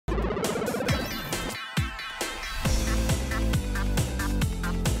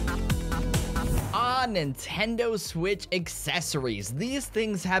Nintendo Switch accessories. These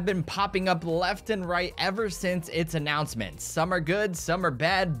things have been popping up left and right ever since its announcement. Some are good, some are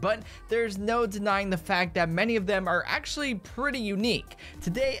bad, but there's no denying the fact that many of them are actually pretty unique.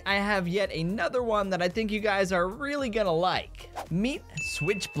 Today, I have yet another one that I think you guys are really gonna like. Meet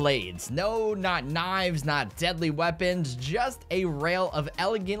Switchblades. No, not knives, not deadly weapons, just a rail of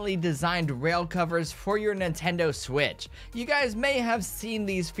elegantly designed rail covers for your Nintendo Switch. You guys may have seen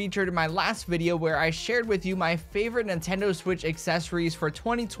these featured in my last video where I shared with you my favorite Nintendo Switch accessories for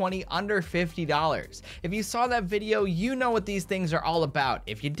 2020 under $50. If you saw that video, you know what these things are all about.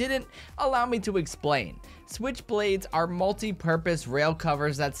 If you didn't, allow me to explain. Switchblades are multi-purpose rail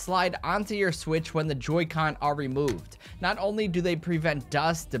covers that slide onto your Switch when the Joy-Con are removed. Not only do they prevent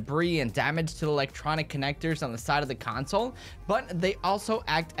dust, debris, and damage to the electronic connectors on the side of the console, but they also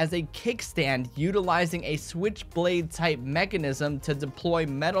act as a kickstand utilizing a Switchblade type mechanism to deploy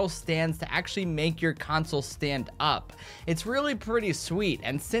metal stands to actually make your console stand up. It's really pretty sweet,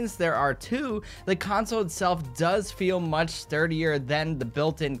 and since there are two, the console itself does feel much sturdier than the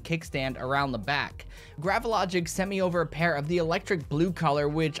built-in kickstand around the back. Gravilogic sent me over a pair of the electric blue color,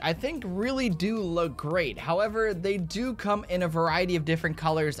 which I think really do look great. However, they do come in a variety of different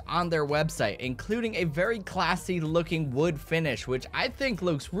colors on their website, including a very classy looking wood finish, which I think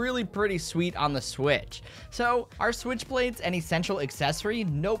looks really pretty sweet on the Switch. So, are Switchblades an essential accessory?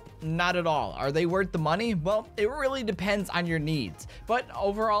 Nope, not at all. Are they worth the money? Well, it really depends on your needs. But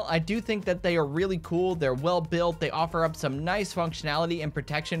overall, I do think that they are really cool. They're well built. They offer up some nice functionality and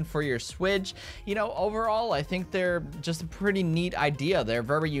protection for your Switch. You know, overall, I think they're just a pretty neat idea. They're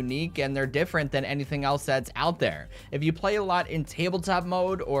very unique and they're different than anything else that's out there. If you play a lot in tabletop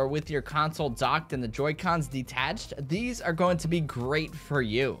mode or with your console docked and the Joy-Cons detached, these are going to be great for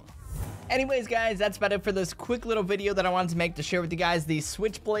you. Anyways, guys, that's about it for this quick little video that I wanted to make to share with you guys these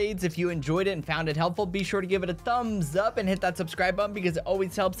Switchblades. If you enjoyed it and found it helpful, be sure to give it a thumbs up and hit that subscribe button because it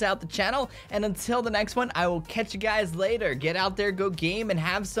always helps out the channel. And until the next one, I will catch you guys later. Get out there, go game, and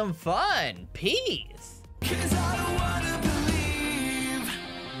have some fun. Peace.